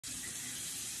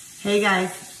Hey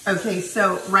guys, okay,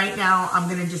 so right now I'm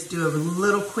gonna just do a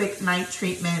little quick night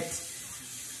treatment.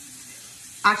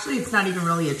 Actually, it's not even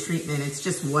really a treatment, it's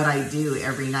just what I do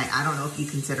every night. I don't know if you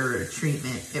consider it a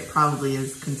treatment. It probably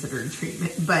is considered a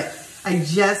treatment, but I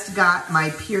just got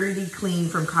my Purity Clean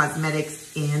from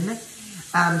Cosmetics in.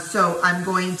 So I'm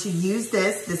going to use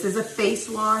this. This is a face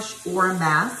wash or a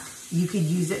mask. You could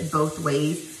use it both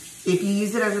ways. If you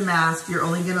use it as a mask, you're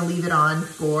only gonna leave it on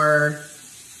for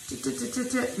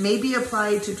maybe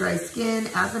apply to dry skin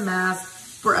as a mask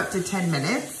for up to 10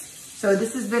 minutes. So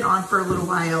this has been on for a little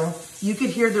while. You could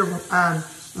hear the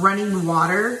running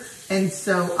water. And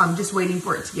so I'm just waiting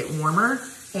for it to get warmer.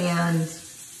 And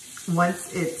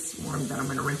once it's warm, then I'm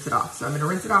gonna rinse it off. So I'm gonna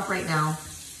rinse it off right now.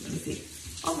 Let me see,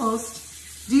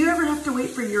 almost. Do you ever have to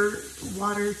wait for your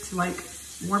water to like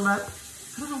warm up?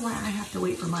 I don't know why I have to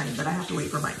wait for mine, but I have to wait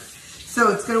for mine.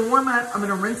 So it's gonna warm up. I'm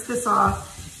gonna rinse this off.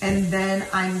 And then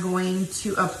I'm going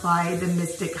to apply the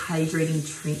Mystic Hydrating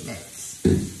Treatment.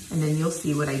 And then you'll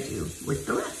see what I do with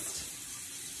the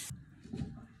rest.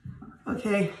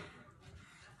 Okay,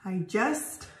 I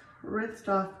just rinsed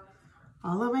off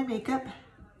all of my makeup.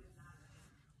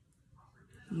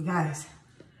 You guys,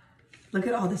 look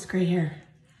at all this gray hair.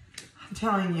 I'm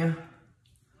telling you.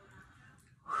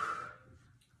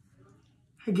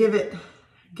 I give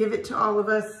it to all of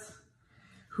us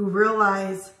who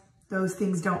realize those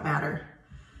things don't matter.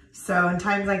 So in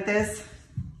times like this,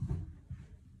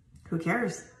 who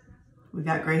cares? We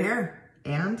got gray hair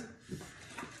and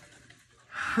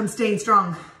I'm staying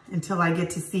strong until I get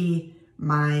to see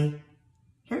my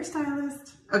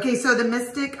hairstylist. Okay, so the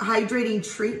Mystic Hydrating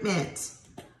Treatment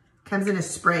comes in a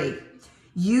spray.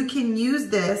 You can use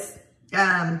this,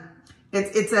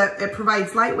 it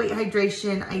provides lightweight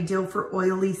hydration, ideal for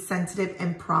oily, sensitive,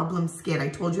 and problem skin. I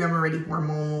told you I'm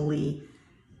already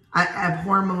I have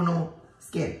hormonal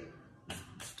skin.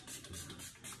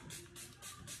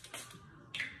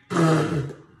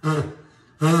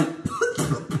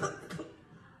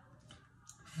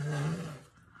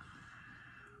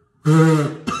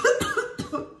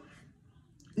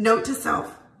 Note to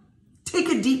self, take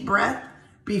a deep breath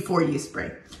before you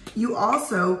spray. You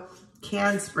also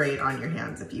can spray it on your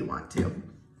hands if you want to,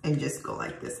 and just go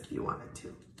like this if you wanted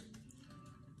to.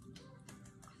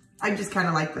 I just kind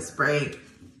of like the spray.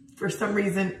 For some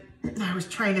reason, I was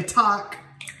trying to talk,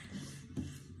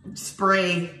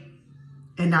 spray,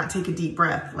 and not take a deep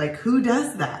breath. Like, who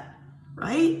does that,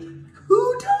 right?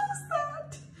 Who does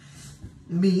that?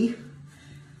 Me.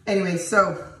 Anyway,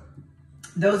 so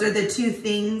those are the two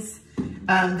things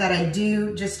that I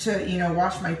do just to,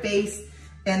 wash my face.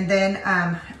 And then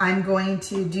I'm going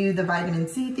to do the vitamin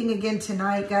C thing again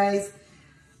tonight, guys.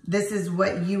 This is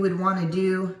what you would want to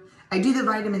do. I do the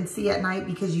vitamin C at night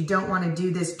because you don't want to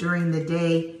do this during the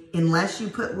day unless you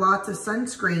put lots of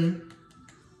sunscreen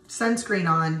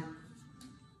on.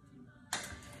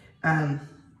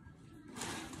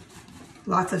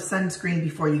 Lots of sunscreen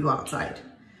before you go outside.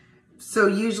 So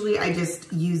usually I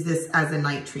just use this as a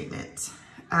night treatment.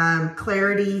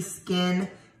 Clarity Skin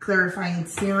Clarifying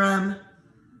Serum.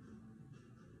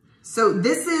 So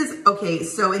this is, okay,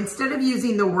 so instead of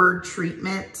using the word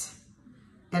treatment,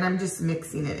 and I'm just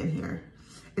mixing it in here.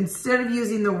 Instead of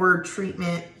using the word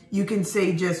treatment, you can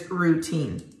say just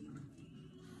routine.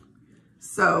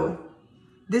 So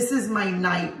this is my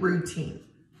night routine,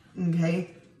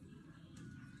 okay?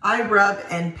 I rub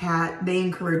and pat. They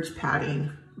encourage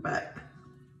patting, but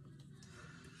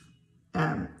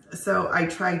so I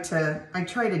try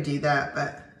to do that,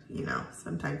 but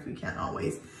sometimes we can't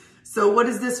always. So what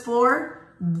is this for?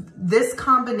 This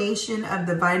combination of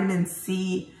the vitamin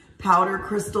C powder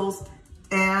crystals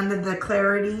and the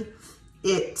clarity,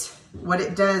 what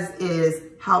it does is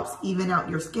helps even out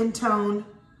your skin tone.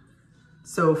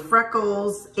 So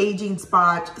freckles, aging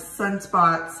spots,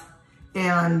 sunspots,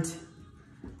 and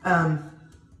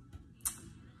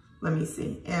let me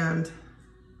see. And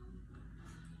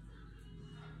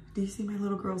do you see my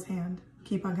little girl's hand?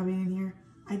 Keep on coming in here.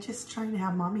 I just trying to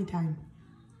have mommy time.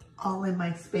 All in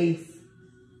my space.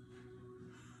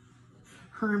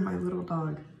 Her and my little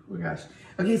dog. Oh my gosh.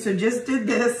 Okay, so just did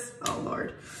this. Oh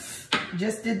Lord.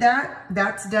 Just did that.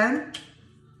 That's done.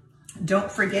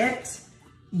 Don't forget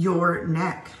your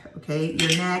neck, okay?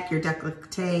 Your neck, your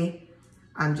décolleté.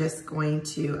 I'm just going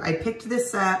to, I picked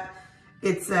this up.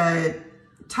 It's a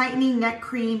Tightening Neck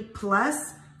Cream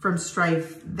Plus from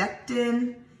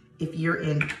Strivectin. If you're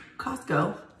in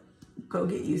Costco, go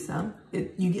get you some.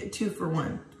 You get 2 for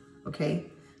 1, okay?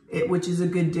 Which is a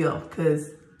good deal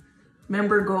because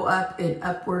remember, go up in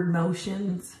upward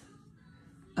motions.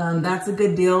 That's a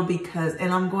good deal because,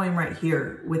 and I'm going right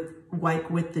here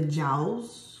with the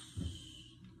jowls.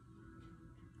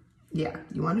 Yeah,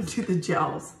 you want to do the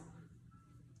gels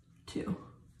too.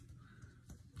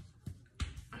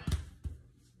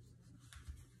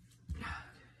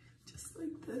 Just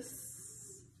like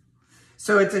this.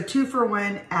 So it's a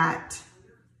 2-for-1 at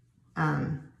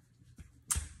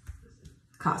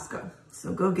Costco.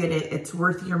 So go get it. It's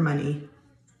worth your money.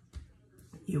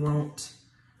 You won't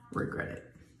regret it.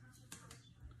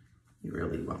 You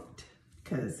really won't,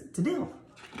 because it's a deal.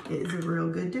 It is a real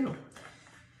good deal.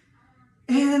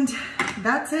 And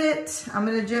that's it. I'm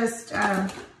gonna just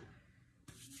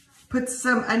put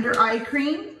some under eye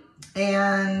cream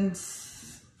and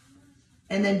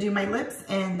then do my lips.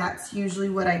 And that's usually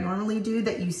what I normally do,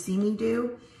 that you see me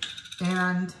do.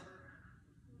 And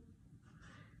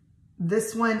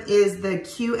this one is the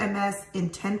QMS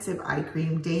Intensive Eye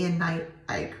Cream, Day and Night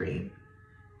Eye Cream.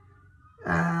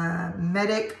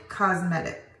 Medi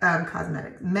Cosmetics.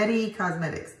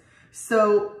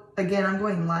 So again, I'm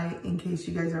going light in case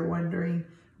you guys are wondering,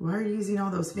 why are you using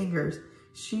all those fingers?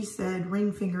 She said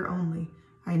ring finger only.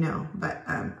 I know, but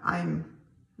I'm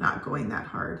not going that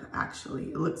hard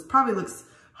actually. It probably looks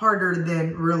harder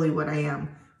than really what I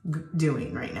am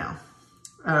doing right now.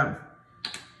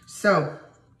 So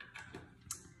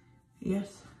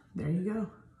yes, there you go.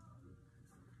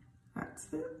 That's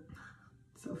it.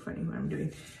 So funny what I'm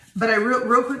doing. But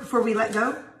real quick before we let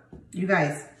go, you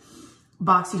guys,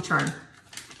 BoxyCharm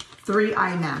 3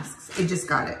 eye masks. I just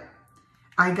got it.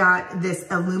 I got this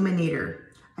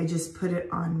illuminator. I just put it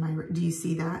on my, do you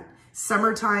see that?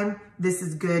 Summertime, this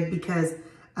is good because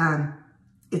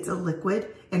it's a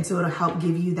liquid, and so it'll help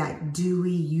give you that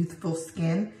dewy, youthful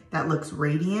skin that looks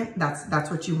radiant. That's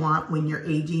what you want when you're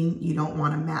aging. You don't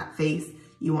want a matte face.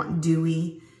 You want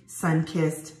dewy,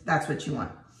 sun-kissed. That's what you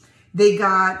want. They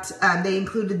got, they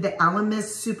included the Alamis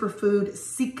Superfood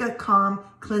Cica Calm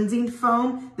Cleansing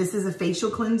Foam. This is a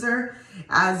facial cleanser.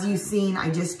 As you've seen, I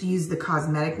just used the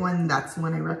cosmetic one. That's the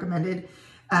one I recommended.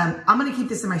 I'm gonna keep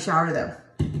this in my shower though.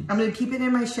 I'm gonna keep it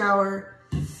in my shower,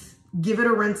 give it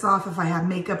a rinse off if I have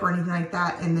makeup or anything like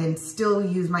that, and then still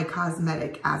use my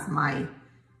cosmetic as my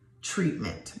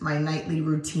treatment, my nightly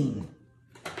routine.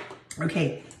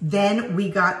 Okay, then we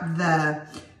got the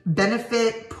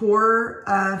Benefit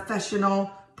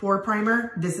Professional Pore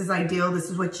Primer. This is ideal. This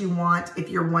is what you want if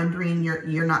you're wondering,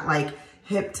 you're not like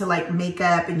hip to like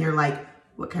makeup and you're like,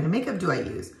 what kind of makeup do I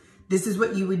use? This is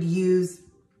what you would use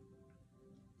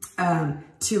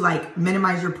to like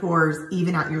minimize your pores,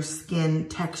 even out your skin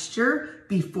texture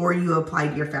before you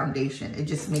applied your foundation. It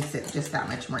just makes it just that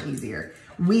much more easier.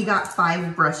 We got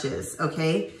 5 brushes,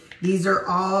 okay? These are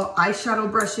all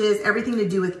eyeshadow brushes, everything to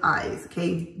do with eyes,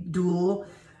 okay? Dual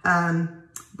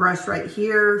brush right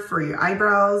here for your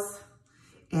eyebrows,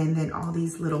 and then all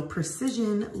these little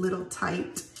precision, little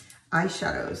tight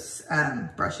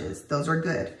eyeshadows brushes. Those are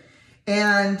good.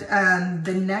 And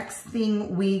the next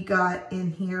thing we got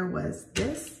in here was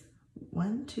this.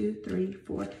 1, 2, 3,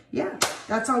 4. Yeah,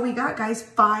 that's all we got, guys.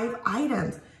 5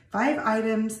 items. 5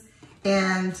 items,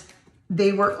 and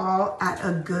they were all at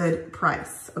a good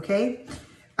price, okay?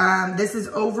 This is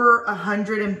over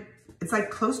it's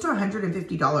like close to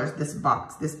 $150, this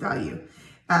box, this value.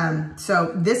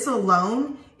 So this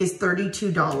alone is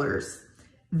 $32.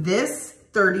 This,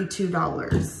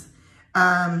 $32.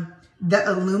 The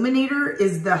illuminator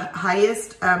is the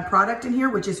highest product in here,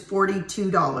 which is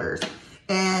 $42.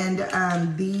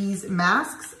 And these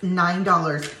masks,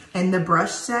 $9. And the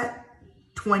brush set,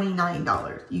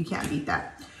 $29. You can't beat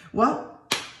that. Well,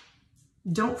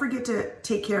 don't forget to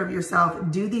take care of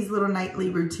yourself. Do these little nightly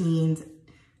routines,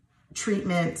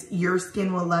 treatments. Your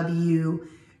skin will love you.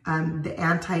 The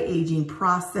anti-aging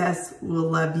process will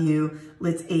love you.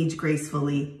 Let's age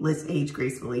gracefully. Let's age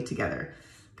gracefully together.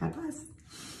 God bless.